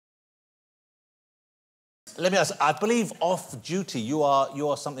Let me ask, I believe off-duty you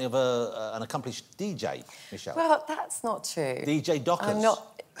are something of an accomplished DJ, Michelle. Well, that's not true. DJ Dockers. I'm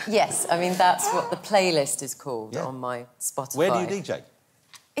not... Yes, I mean, that's what the playlist is called on my Spotify. Where do you DJ?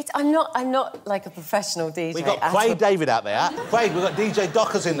 I'm not like a professional DJ. We've got Craig David out there. Craig, we've got DJ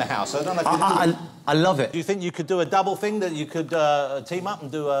Dockers in the house. I don't know if I love it. Do you think you could do a double thing, that you could team up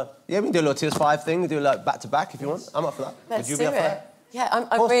and do a... Yeah, we can do a little Tears 5 thing. We do like back-to-back if you want. I'm up for that. Let's Would you be up for that? Yeah,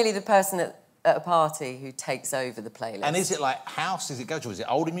 I'm really the person at a party who takes over the playlist. And is it like house? Is it gojo? Is it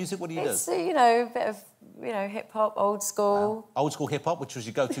older music? What do you do? It's, you know, a bit of, you know, hip-hop, old school. Wow. Old school hip-hop, which was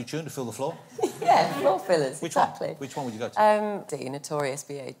your go-to tune to fill the floor? Yeah, floor fillers, Which exactly. one? Which one would you go to? The Notorious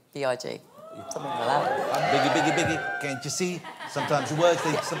B.I.G. Something like that. Biggie, biggie, biggie, can't you see? Sometimes your words,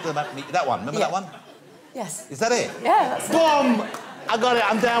 they something about me. That one, remember that one? Yes. Is that it? Yeah, that's it. Boom! I got it,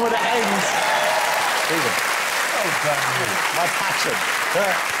 I'm down with the ends. Stephen. Oh, my passion.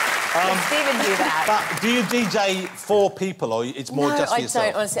 Stephen do that. But do you DJ for people, or it's more just for yourself? No,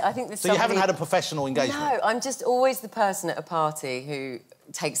 I don't, honestly. I think there's So you haven't had a professional engagement? No, I'm just always the person at a party who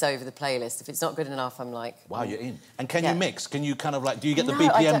takes over the playlist. If it's not good enough, I'm like... Wow, you're in. And can you mix? Can you kind of, like, do you get the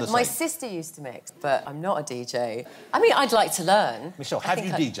BPM the same? My sister used to mix, but I'm not a DJ. I mean, I'd like to learn. Michelle, have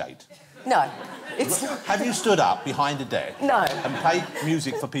you DJ'd? No. It's not... Have you stood up behind a deck? No. And played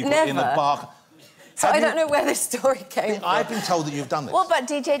music for people Never. in a bar? So I don't know where this story came from. I've been told that you've done this. What about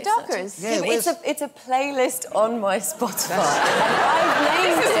DJ Dockers? Yeah, it's a playlist on my Spotify. And I've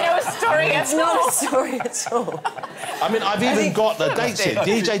named This is no story at all. It's not a story at all. I mean, I've even got the dates here.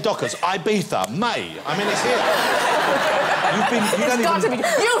 DJ Dockers, Ibiza, May. I mean, it's here. You don't even...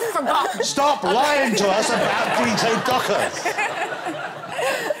 You've forgotten. Stop lying to us about DJ Dockers.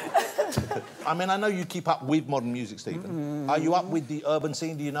 I mean, I know you keep up with modern music, Stephen. Are you up with the urban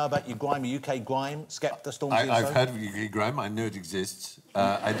scene? Do you know about your grime, your UK grime, Skepta, Stormzy? I've heard of UK grime. I know it exists.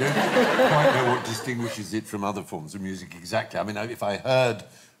 I don't quite know what distinguishes it from other forms of music exactly. I mean, if I heard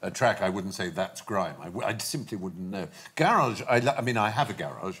a track, I wouldn't say that's grime. I simply wouldn't know. Garage, I mean, I have a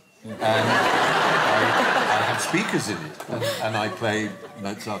garage, and I have speakers in it, and I play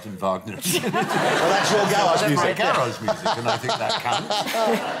Mozart and Wagner. Well, that's your garage music. My garage music, and I think that counts.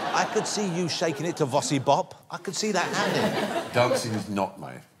 I could see you shaking it to Vossi Bop. I could see that happening. Dancing is not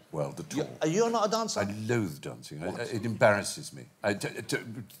my world at all. You're not a dancer? I loathe dancing. It embarrasses me.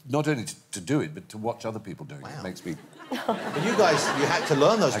 Not only to do it, but to watch other people doing it. It makes me... But you guys, you had to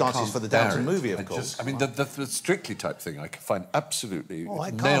learn those dances for the Downton movie, of course. I mean, the Strictly type thing, I find absolutely... Oh,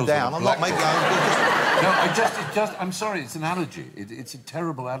 calm down. I'm not making... No, I'm sorry, it's an allergy. It's a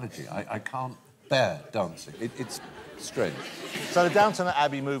terrible allergy. I can't bear dancing. It's strange. So the Downton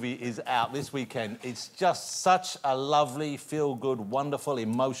Abbey movie is out this weekend. It's just such a lovely, feel-good, wonderful,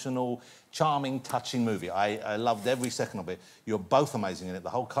 emotional, charming, touching movie. I loved every second of it. You're both amazing in it. The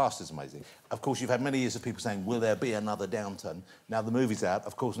whole cast is amazing. Of course, you've had many years of people saying, will there be another Downton? Now the movie's out.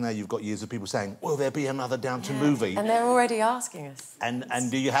 Of course, now you've got years of people saying, will there be another Downton movie? And they're already asking us. And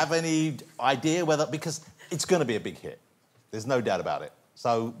do you have any idea whether... Because it's going to be a big hit. There's no doubt about it.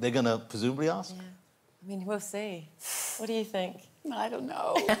 So they're going to presumably ask? Yeah. I mean, we'll see. What do you think? I don't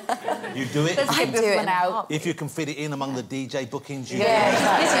know. You do it? Let's get this one out. If you can fit it in among the DJ bookings, you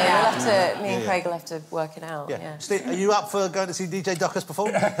exactly. Me and Craig will have to work it out. Yeah. Steve, are you up for going to see DJ Dockers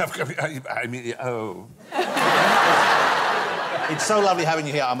perform? I mean, oh... It's so lovely having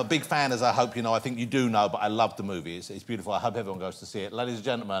you here. I'm a big fan, as I hope you know. I think you do know, but I love the movie. It's beautiful. I hope everyone goes to see it. Ladies and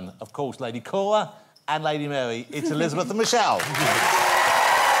gentlemen, of course, Lady Cora and Lady Mary, it's Elizabeth and Michelle.